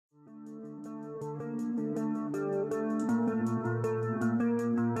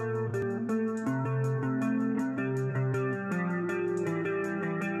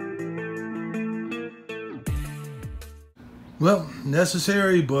Well,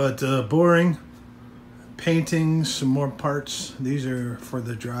 necessary but boring. Painting some more parts. These are for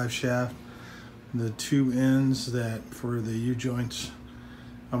the drive shaft. The two ends that for the U-joints.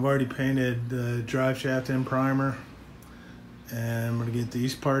 I've already painted the drive shaft and primer. And I'm gonna get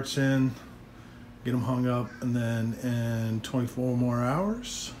these parts in, get them hung up, and then in 24 more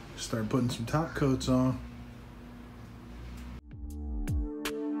hours, start putting some top coats on.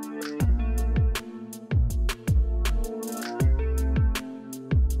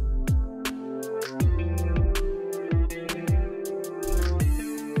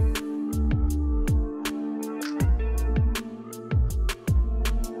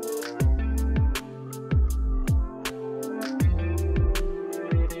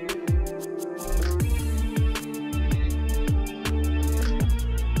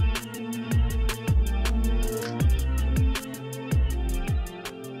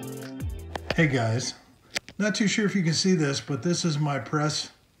 Hey guys, not too sure if you can see this, but this is my press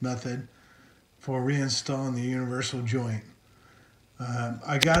method for reinstalling the universal joint.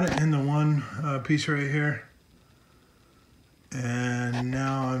 I got it in the one piece right here, and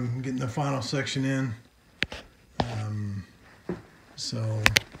now I'm getting the final section in. So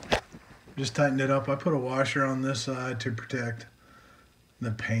just tightened it up. I put a washer on this side to protect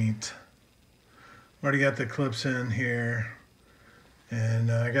the paint. Already got the clips in here.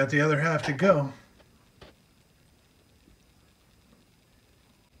 And I got the other half to go.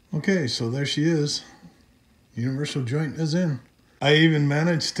 Okay, so there she is. Universal joint is in. I even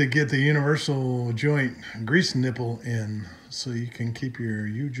managed to get the universal joint grease nipple in so you can keep your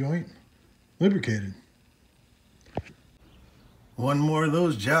U-joint lubricated. One more of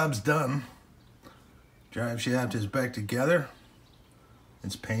those jobs done. Drive shaft is back together.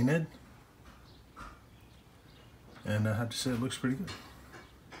 It's painted. And I have to say it looks pretty good.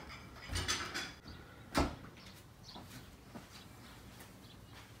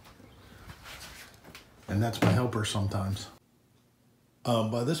 And that's my helper sometimes.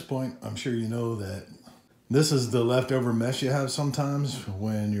 By this point, I'm sure you know that this is the leftover mess you have sometimes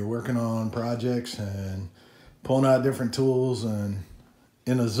when you're working on projects and pulling out different tools and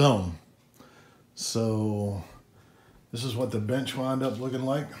in a zone. So this is what the bench wound up looking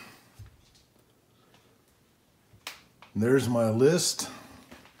like. There's my list.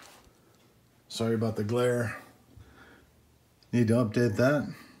 Sorry about the glare. Need to update that.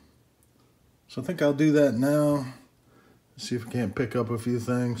 So I think I'll do that now. See if we can't pick up a few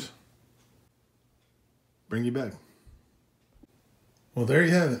things. Bring you back. Well, there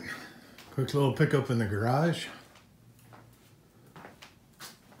you have it. Quick little pickup in the garage.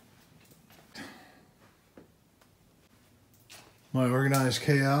 My organized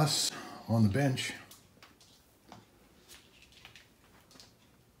chaos on the bench.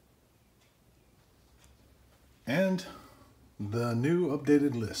 And the new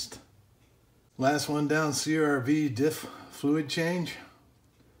updated list. Last one down, CRV diff fluid change.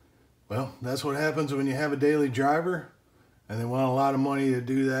 Well, that's what happens when you have a daily driver and they want a lot of money to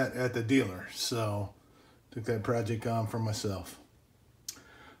do that at the dealer. So took that project on for myself.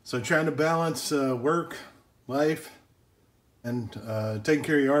 So trying to balance work, life, and taking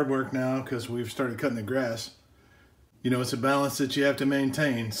care of yard work now because we've started cutting the grass. You know, it's a balance that you have to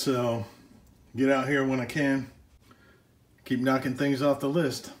maintain. So get out here when I can. Keep knocking things off the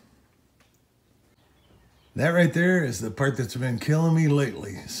list. That right there is the part that's been killing me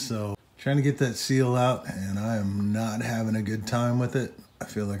lately. So trying to get that seal out and I am not having a good time with it. I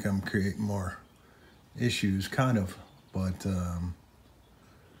feel like I'm creating more issues, kind of, but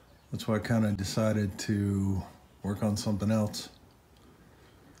that's why I kind of decided to work on something else.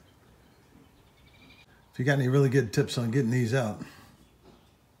 If you got any really good tips on getting these out,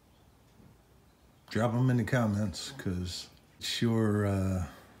 drop them in the comments, because it's sure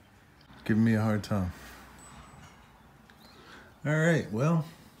giving me a hard time. All right, well,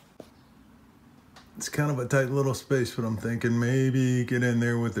 it's kind of a tight little space, but I'm thinking maybe get in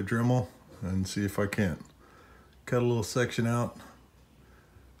there with the Dremel and see if I can't cut a little section out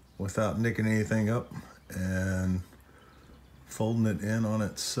without nicking anything up and folding it in on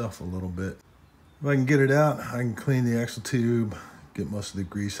itself a little bit. If I can get it out, I can clean the axle tube, get most of the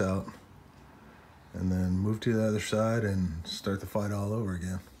grease out, and then move to the other side and start the fight all over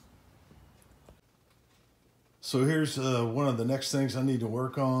again. So here's one of the next things I need to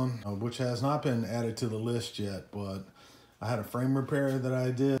work on, which has not been added to the list yet, but I had a frame repair that I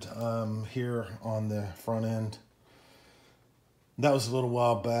did here on the front end. That was a little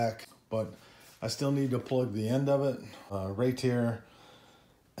while back, but I still need to plug the end of it right here.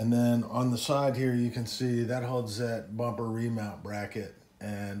 And then on the side here, you can see that holds that bumper remount bracket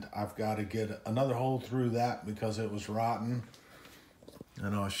and I've got to get another hole through that because it was rotten.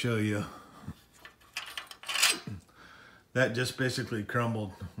 And I'll show you. That just basically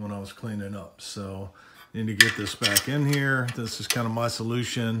crumbled when I was cleaning up. So need to get this back in here. This is kind of my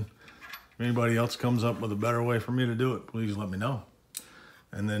solution. If anybody else comes up with a better way for me to do it, please let me know.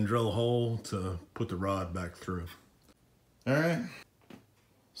 And then drill a hole to put the rod back through. All right.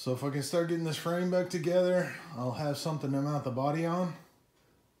 So if I can start getting this frame back together, I'll have something to mount the body on.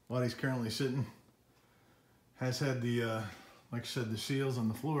 Body's currently sitting. Has had the, like I said, the seals on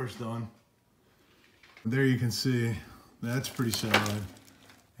the floors done. There you can see, that's pretty solid.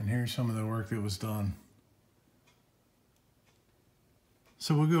 And here's some of the work that was done.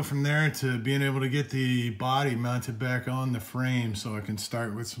 So we'll go from there to being able to get the body mounted back on the frame so I can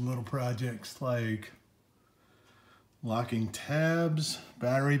start with some little projects like locking tabs,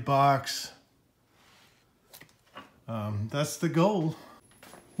 battery box. That's the goal.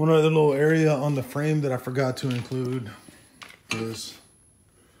 One other little area on the frame that I forgot to include is,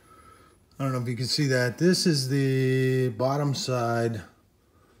 I don't know if you can see that. This is the bottom side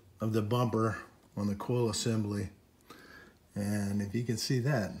of the bumper on the coil assembly. And if you can see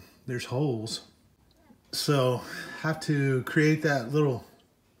that, there's holes. So have to create that little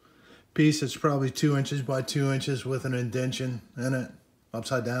piece that's probably 2 inches by 2 inches with an indentation in it,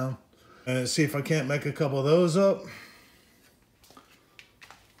 upside down. And see if I can't make a couple of those up.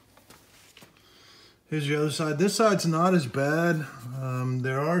 Here's the other side. This side's not as bad.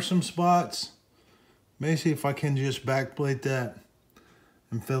 There are some spots. Maybe see if I can just backplate that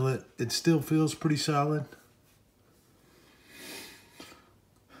and fill it. It still feels pretty solid.